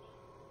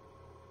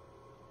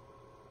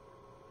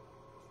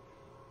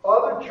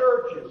else. Other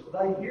churches,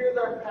 they hear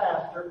their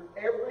pastor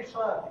every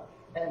Sunday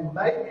and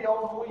maybe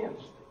on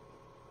Wednesday.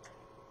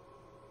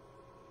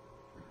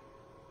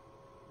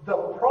 The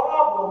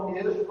problem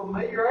is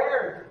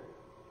familiarity.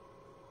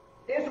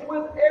 It's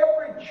with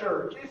every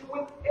church. It's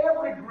with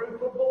every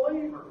group of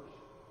believers.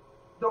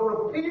 The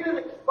repeated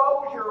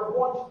exposure of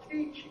one's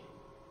teaching,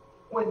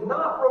 when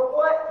not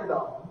reflected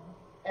on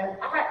and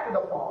acted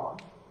upon,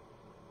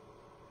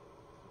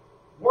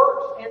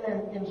 works in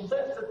an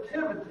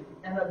insensitivity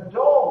and a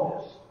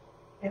dullness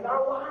in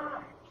our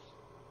lives.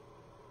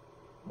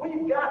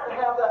 We've got to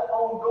have that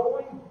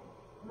ongoing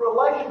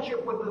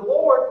relationship with the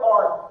Lord,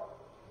 or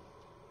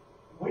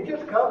we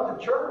just come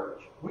to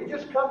church. We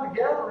just come to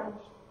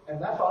gatherings,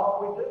 and that's all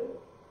we do.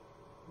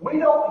 We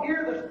don't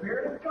hear the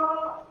Spirit of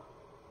God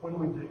when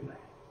we do that.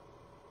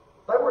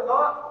 They were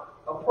not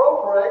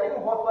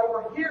appropriating what they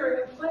were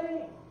hearing and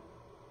seeing.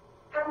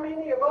 How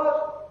many of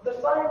us, the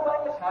same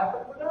thing has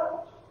happened with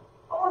us?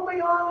 I want to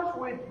be honest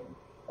with you.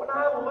 When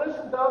I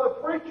listen to other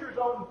preachers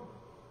on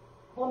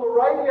the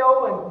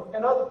radio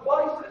and other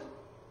places,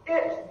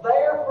 it's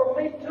there for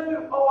me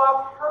too. Oh,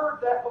 I've heard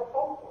that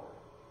before.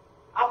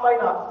 I may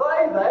not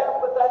say that,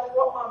 but that's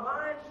what my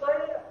mind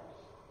says.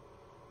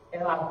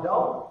 And I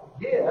don't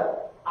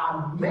get,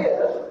 I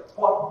miss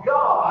what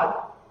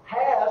God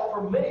has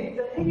for me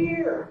to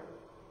hear.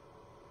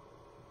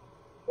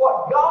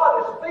 What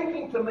God is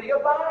speaking to me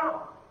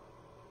about.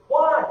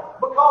 Why?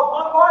 Because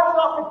my heart's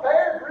not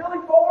prepared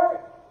really for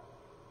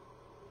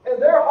it.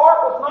 And their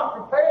heart was not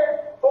prepared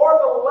for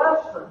the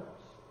lessons.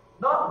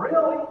 Not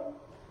really.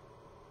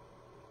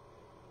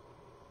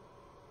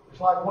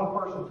 It's like one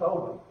person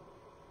told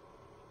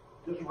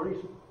me just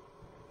recently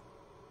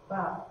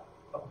about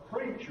a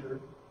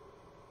preacher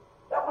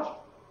that was,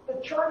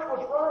 the church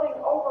was running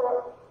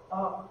over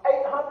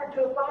 800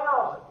 to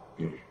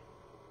 1,000.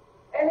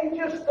 And he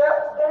just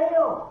steps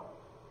down.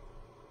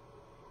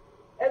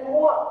 And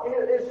what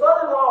his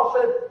son-in-law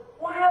said,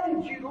 why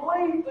did you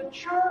leave the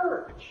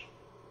church?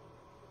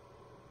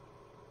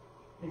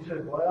 He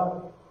said,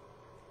 well,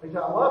 I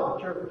love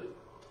the church.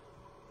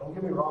 Don't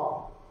get me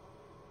wrong.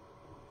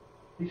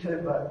 He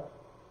said, but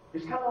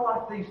it's kind of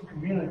like these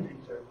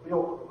communities that are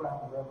built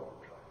around the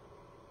railroad track.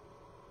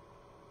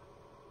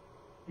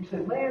 He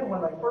said, man,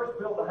 when they first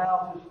built the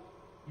houses,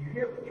 you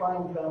hear the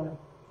train coming,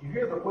 you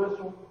hear the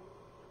whistle,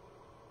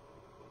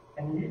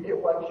 and it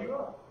wakes you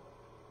up.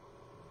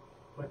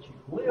 But you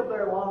live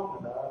there long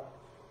enough,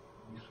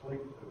 and you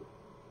sleep through it.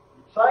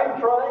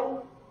 Same train,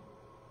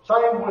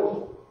 same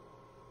whistle.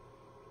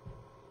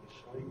 You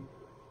sleep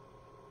through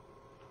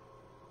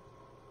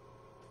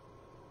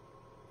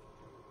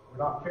we're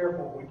not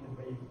careful, we can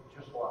be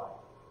just like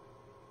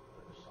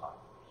the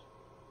disciples.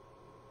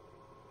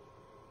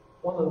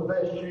 One of the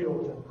best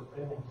shields in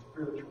preventing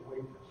spiritual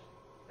weakness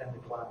and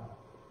decline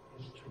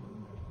is to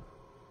remember.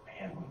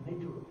 Man, we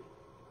need to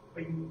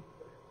be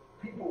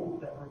people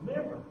that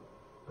remember.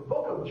 The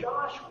book of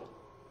Joshua,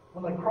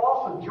 when they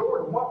crossed the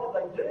Jordan, what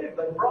did they do?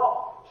 They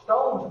brought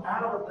stones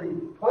out of the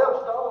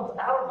 12 stones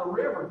out of the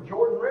river,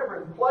 Jordan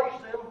River, and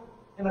placed them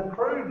in a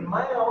crude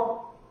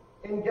mound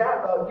in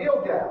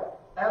Gilgal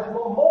as a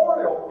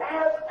memorial.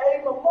 As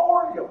a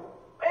memorial.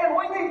 Man,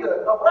 we need to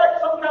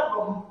erect some kind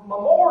of a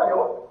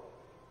memorial.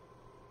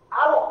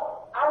 I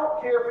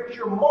don't care if it's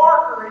your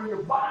marker in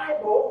your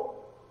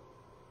Bible.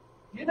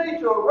 You need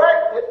to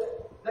erect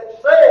it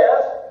that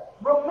says,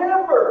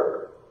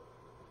 remember.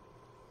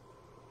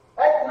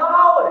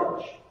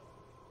 Acknowledge.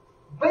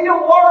 Be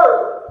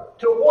alert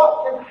to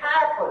what can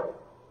happen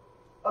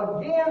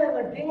again and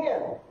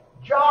again.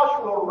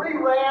 Joshua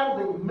reran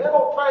the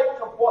mental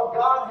tapes of what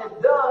God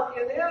had done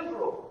in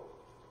Israel.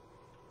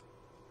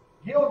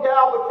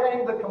 Gilgal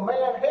became the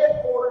command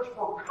headquarters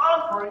for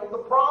conquering the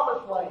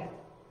promised land.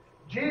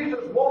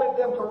 Jesus wanted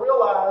them to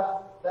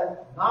realize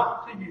that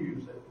not to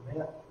use it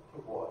meant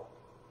to what?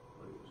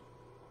 Lose.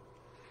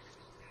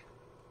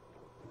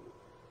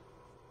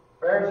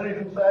 Pharisees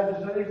and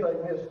Sadducees, they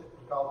missed it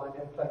because they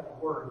didn't take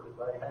the word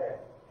that they had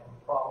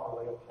and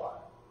properly apply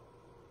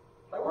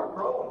it. They weren't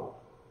growing.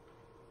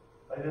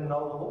 They didn't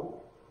know the Lord.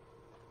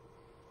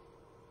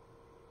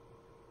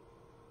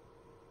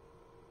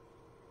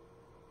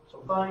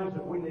 Some things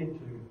that we need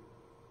to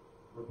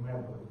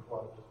remember in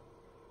close.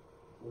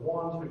 The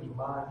ones whose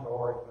minds are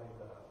already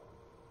made up,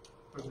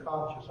 through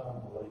conscious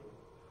unbelief,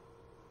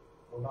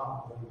 will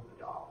not believe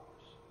the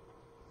obvious.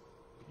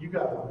 You've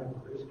got to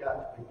remember, it's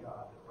got to be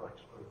God that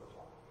breaks through the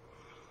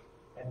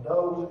line. And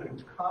those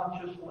who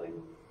consciously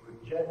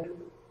reject it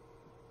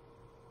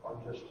are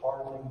just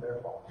hardening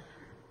their hearts.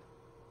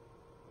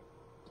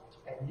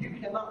 And you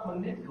cannot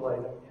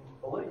manipulate them into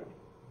believing.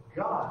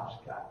 God's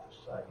got to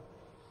save them.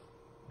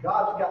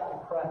 God's got to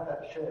crack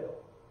that shell.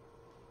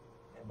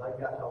 And they've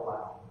got to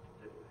allow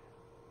Him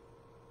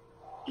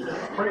to do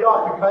that.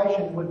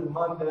 Preoccupation with the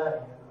mundane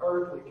and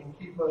earthly can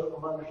keep us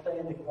from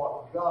understanding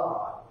what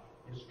God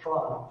is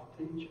trying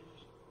to teach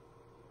us.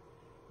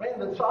 Man,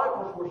 the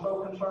disciples were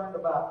so concerned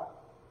about,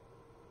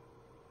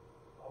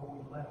 we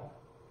left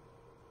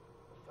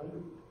the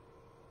food.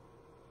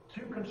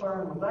 Too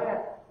concerned with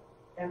that,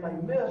 and they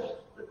missed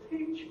the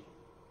teaching.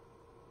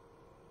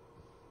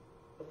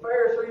 The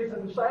Pharisees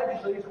and the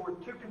Sadducees were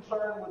too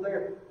concerned with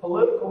their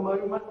political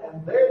movement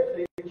and their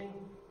teaching,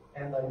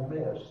 and they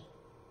missed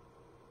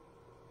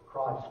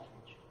Christ's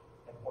teaching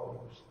and what He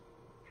was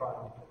trying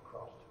to get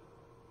across to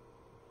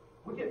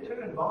them. We get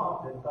too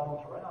involved in things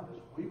around us,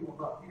 we will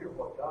not hear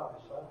what God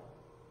is saying.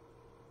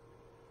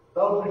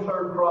 Those who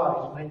serve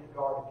Christ need to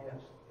guard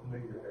against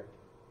familiarity.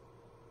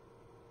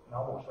 And I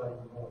won't say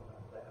any more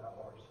about that, I've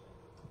already said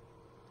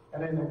it.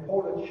 And an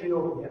important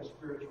shield against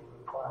spiritual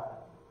decline,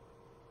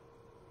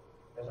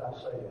 as I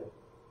said,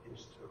 is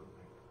to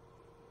remember.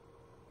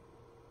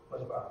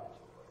 Let's bow our heads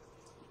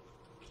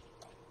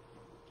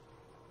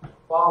in prayer.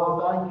 Father,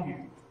 thank you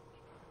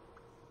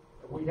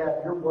that we have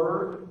your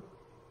word,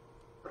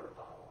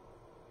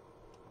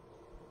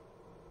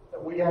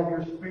 that we have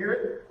your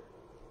Spirit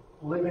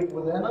living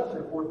within us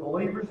if we're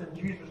believers in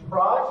Jesus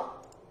Christ.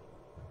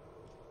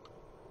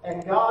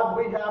 And God,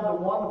 we have the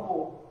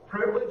wonderful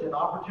privilege and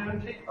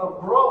opportunity of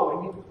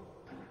growing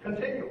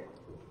continually.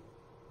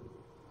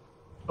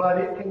 But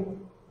it can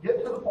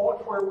get to the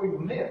point where we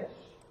miss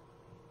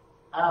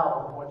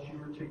out on what you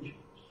are teaching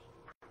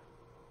us.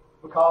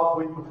 Because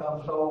we've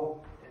become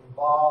so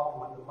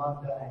involved with the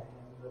mundane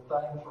and the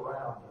things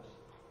around us.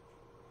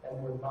 And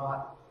we're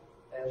not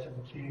as in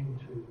tune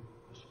to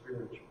the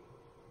spiritual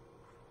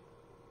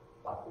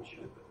like we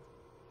should be.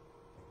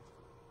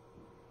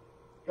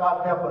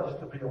 God, help us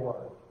to be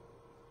alert.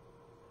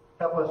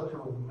 Help us to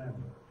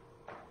remember.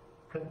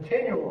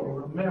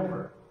 Continually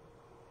remember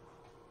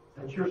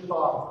that you're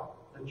sovereign,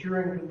 that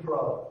you're in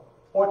control,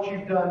 what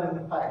you've done in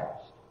the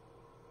past,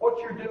 what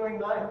you're doing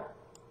now,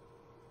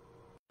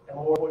 and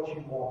Lord, what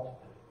you want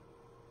to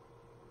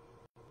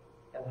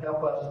do. And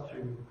help us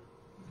to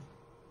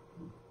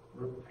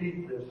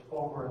repeat this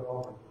over and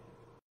over again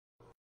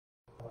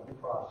in the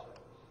process,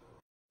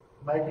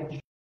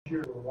 making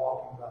sure we're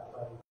walking by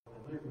faith and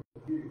living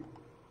with you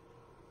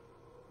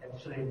and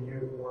seeing you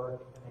at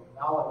work and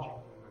acknowledging you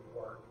at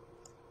work.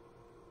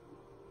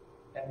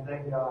 And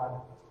then,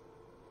 God,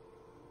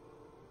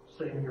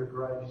 seeing your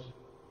grace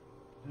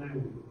do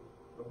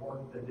the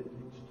work that it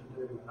needs to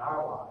do in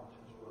our lives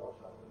as well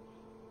as others.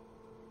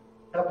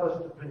 Help us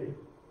to be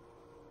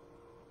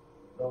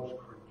those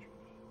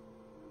creatures,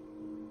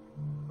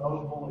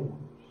 those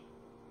believers,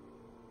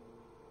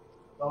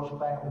 those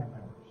family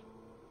members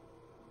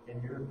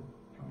in your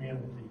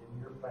community,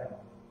 in your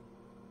family,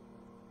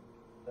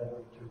 that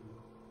are to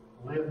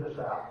live this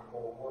out for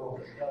a world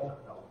that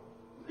doesn't know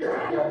it.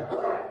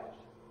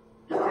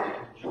 In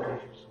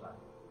Jesus'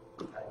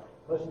 name.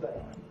 Let's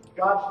stand.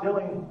 God's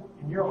dealing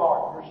in your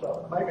heart, your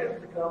soul. Maybe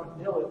it's to come and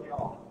kneel at the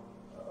altar.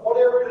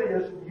 Whatever it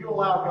is, you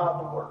allow God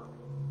to work.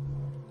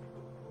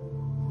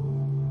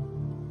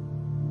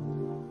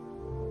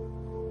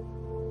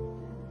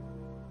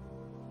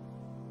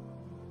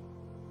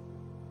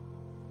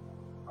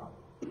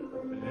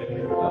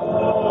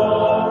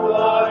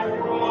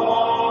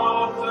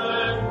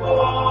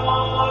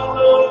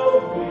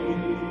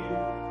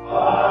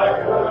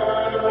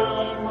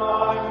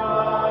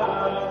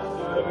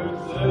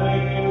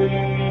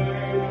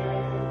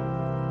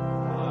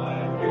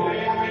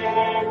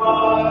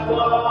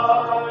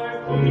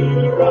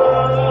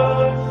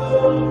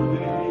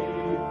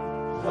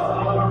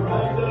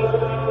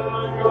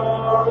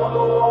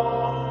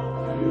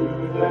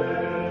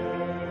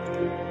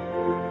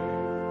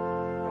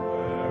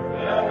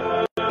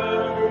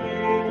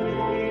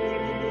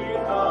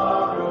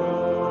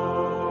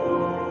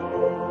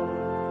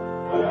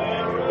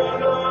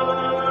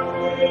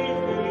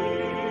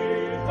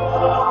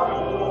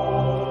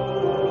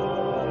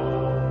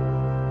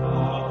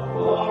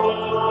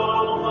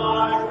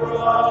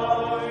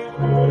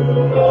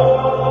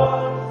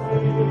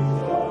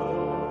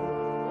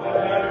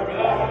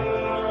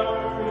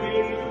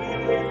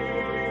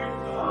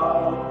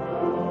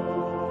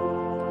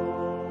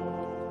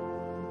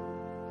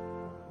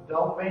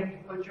 Don't mean to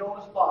put you on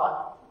the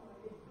spot,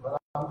 but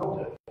I'm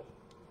going to.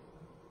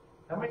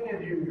 How many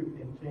of you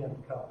intend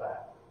to come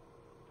back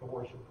to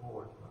worship the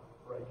Lord tonight?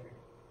 Raise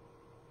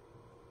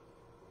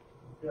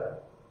your hand. Good.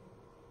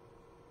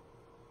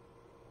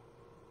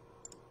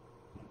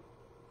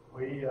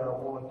 We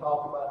want to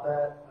talk about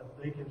that, as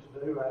deacons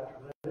do after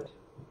this.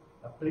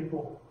 Now,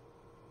 people,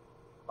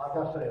 like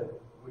I said,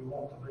 we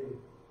want to be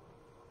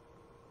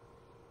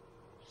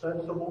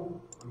sensible,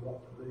 we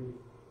want to be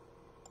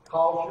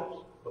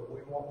cautious, but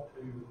we want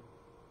to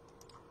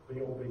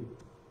be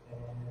obedient.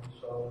 And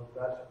so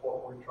that's what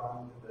we're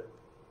trying to do.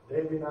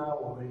 Debbie and I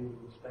will be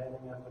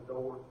standing at the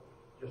door,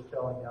 just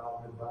telling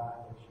y'all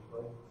goodbye as you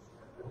leave.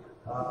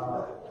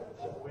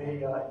 If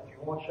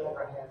you want to shake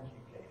our hands,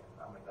 you can.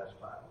 I mean, that's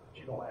fine, but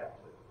you don't have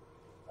to.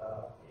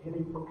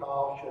 Any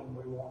precaution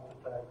we want to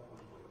take, we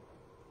will.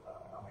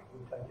 We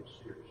take it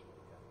seriously.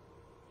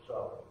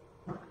 So,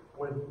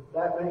 with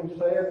that being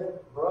said,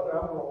 brother,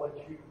 I'm going to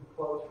let you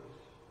close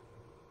this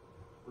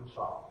with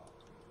song.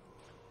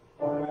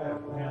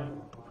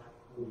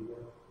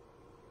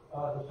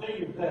 The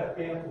seniors have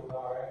canceled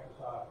our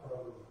exercise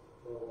program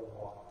for a little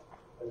while.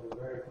 They were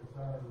very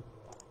concerned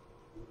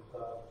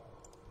with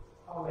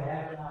Are we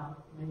having our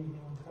meeting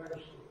on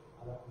Thursday?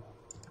 I don't know.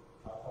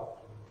 I'll talk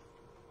to them.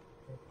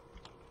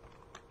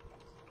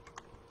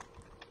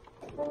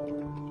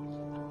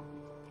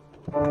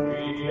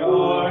 We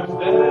are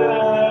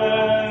standing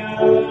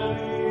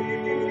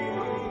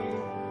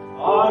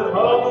on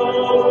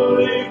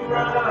holy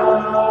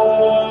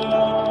ground,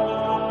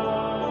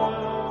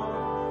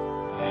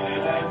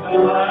 and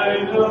I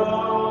know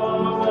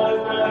that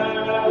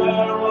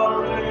there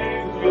are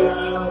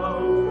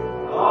angels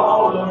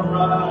all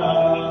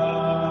around,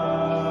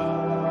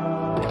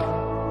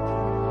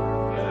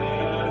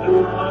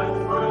 and I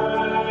pray,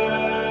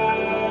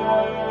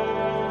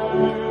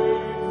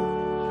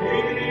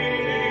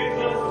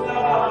 Jesus,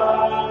 now,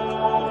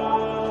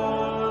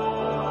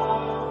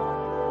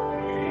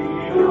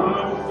 we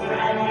are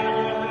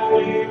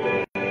standing